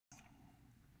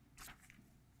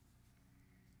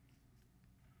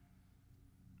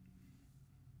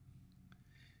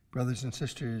Brothers and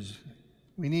sisters,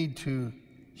 we need to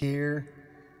hear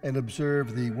and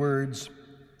observe the words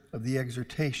of the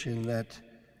exhortation that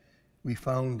we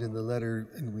found in the letter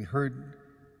and we heard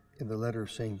in the letter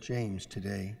of St. James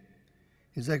today.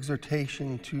 His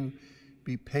exhortation to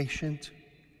be patient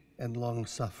and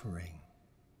long-suffering.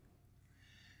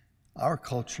 Our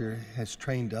culture has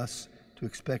trained us to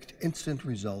expect instant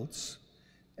results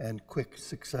and quick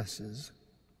successes.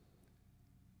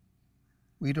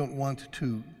 We don't want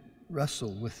to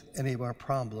wrestle with any of our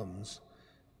problems,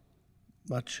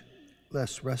 much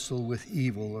less wrestle with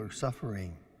evil or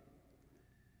suffering.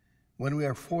 When we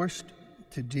are forced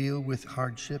to deal with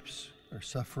hardships or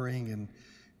suffering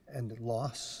and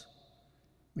loss,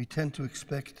 we tend to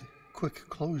expect quick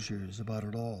closures about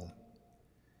it all.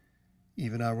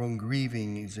 Even our own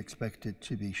grieving is expected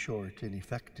to be short and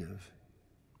effective.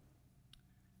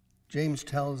 James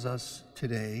tells us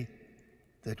today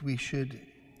that we should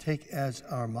take as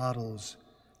our models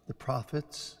the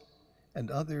prophets and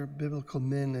other biblical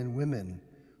men and women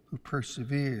who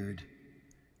persevered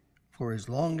for as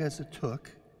long as it took,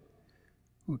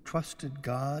 who trusted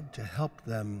God to help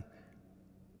them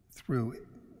through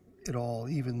it all,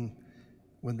 even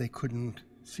when they couldn't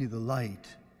see the light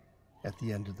at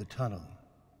the end of the tunnel.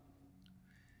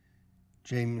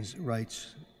 James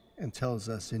writes and tells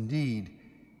us, indeed,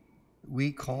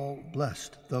 we call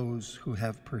blessed those who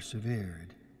have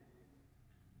persevered.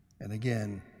 And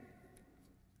again,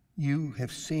 you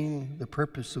have seen the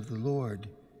purpose of the Lord,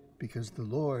 because the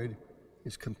Lord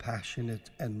is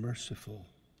compassionate and merciful.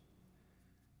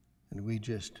 And we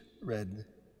just read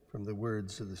from the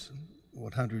words of this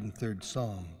 103rd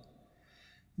Psalm,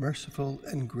 merciful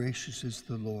and gracious is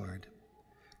the Lord,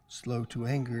 slow to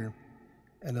anger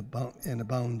and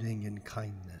abounding in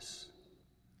kindness.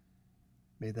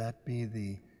 May that be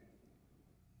the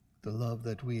love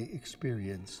that we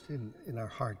experienced in our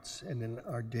hearts and in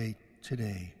our day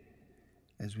today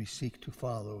as we seek to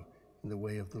follow in the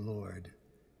way of the Lord,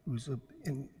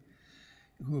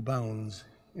 who abounds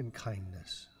in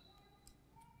kindness.